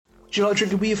Do you like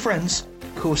drinking with your friends?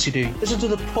 Of course you do. Listen to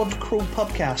the Podcrawl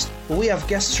Pubcast, where we have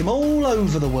guests from all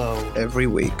over the world. Every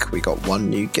week we got one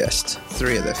new guest,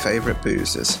 3 of their favourite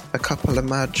boozers, a couple of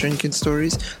mad drinking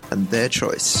stories, and their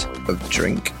choice of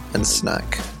drink and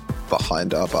snack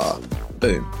behind our bar.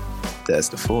 Boom. There's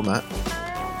the format.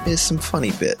 Here's some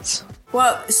funny bits.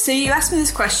 Well, so you asked me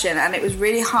this question and it was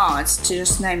really hard to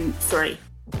just name 3.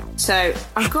 So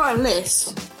I've got a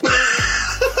list.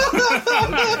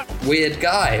 Weird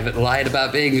guy that lied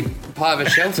about being part of a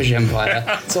shellfish empire.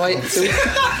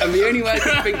 And the only way I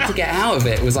could think to get out of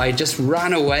it was I just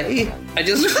ran away. I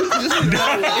just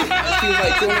ran away. She was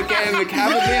like, do you want to get in the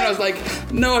cab with me? And I was like,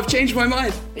 no, I've changed my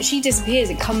mind. But she disappears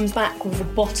and comes back with a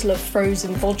bottle of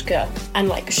frozen vodka and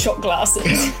like shot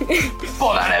glasses.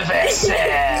 What an adventure!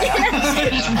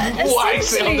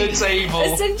 Wax it on the table.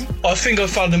 I think I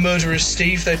found the murderers,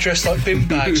 Steve. They're dressed like bin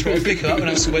bags. We'll pick it up and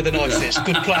ask where the knife is.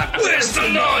 Good plan. Where's the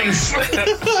knife?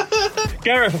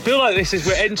 Gareth, I feel like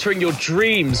we're entering your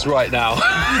dreams right now.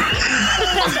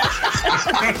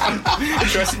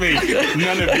 Trust me,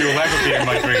 none of you will ever be in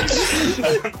my dreams.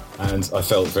 And I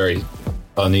felt very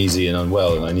uneasy and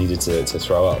unwell, and I needed to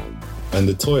throw up. And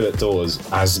the toilet doors,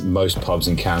 as most pubs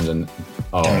in Camden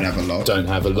don't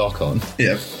have a lock on.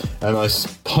 Yeah. And I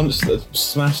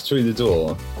smashed through the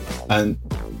door, and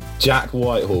Jack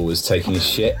Whitehall was taking a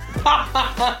shit.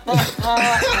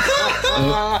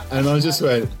 and I just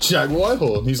went, Jack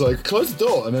Whitehall. And he's like, close the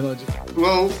door. And then I just...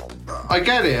 Well, I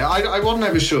get it. I wasn't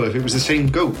ever sure if it was the same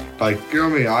goat. Like, you know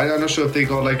what I mean? I'm not sure if they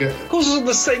got like a... Of course it's not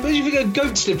the same. What do you think a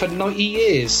goat's lived for 90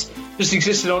 years? Just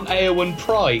existed on AO and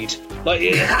Pride. Like,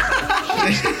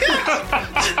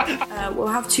 We'll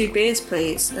have 2 beers,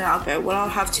 please. Then I'll go, well, I'll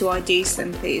have 2 IDs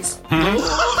then, please.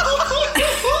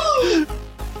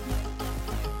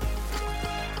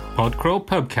 Podcrawl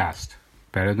Pubcast.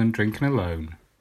 Better than drinking alone.